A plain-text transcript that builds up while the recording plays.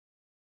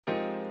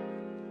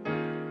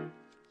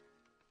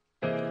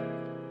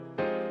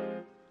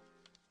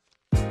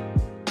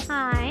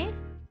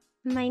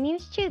My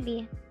name's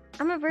Choobie.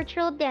 I'm a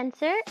virtual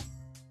dancer,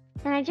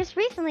 and I just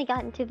recently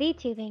got into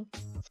VTubing.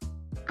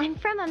 I'm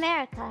from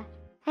America.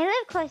 I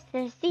live close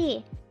to the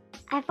sea.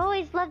 I've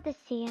always loved the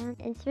sea, and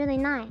it's really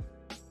nice.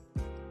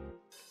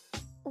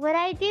 What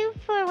I do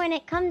for when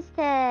it comes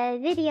to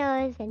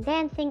videos and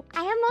dancing,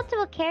 I have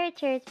multiple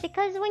characters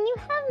because when you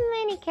have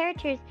many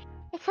characters,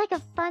 it's like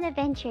a fun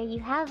adventure. You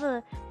have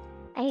a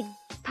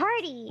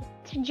party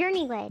to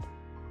journey with.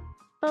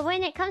 But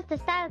when it comes to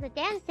styles of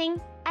dancing,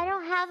 I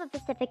don't have a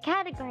specific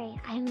category.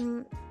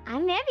 I'm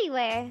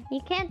everywhere. You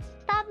can't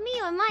stop me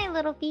with my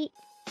little feet.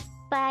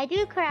 But I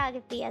do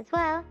choreography as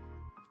well.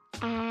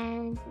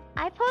 And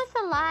I post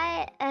a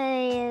lot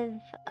of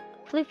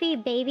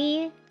floofy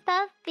baby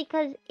stuff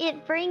because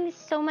it brings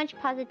so much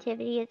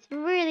positivity. It's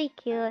really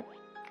cute.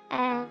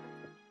 And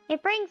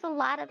it brings a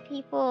lot of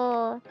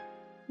people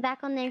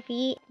back on their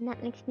feet, and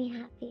that makes me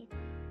happy.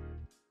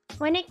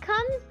 When it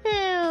comes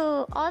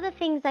to all the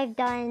things I've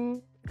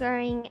done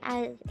growing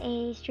as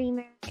a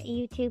streamer,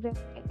 YouTuber,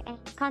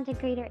 and content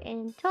creator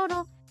in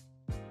total,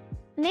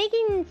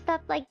 making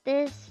stuff like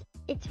this,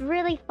 it's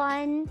really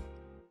fun.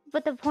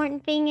 But the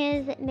important thing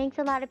is it makes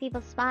a lot of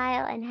people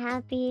smile and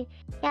happy.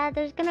 Yeah,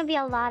 there's gonna be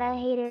a lot of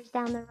haters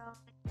down the road.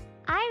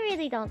 I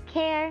really don't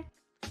care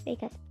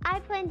because I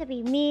plan to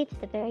be me to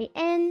the very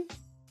end.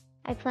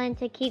 I plan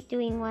to keep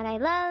doing what I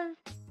love.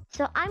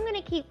 So I'm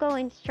gonna keep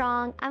going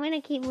strong. I'm gonna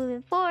keep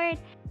moving forward.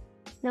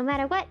 No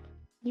matter what,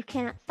 you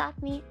cannot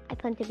stop me. I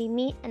plan to be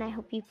me, and I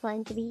hope you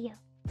plan to be you.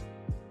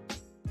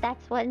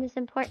 That's what is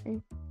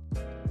important.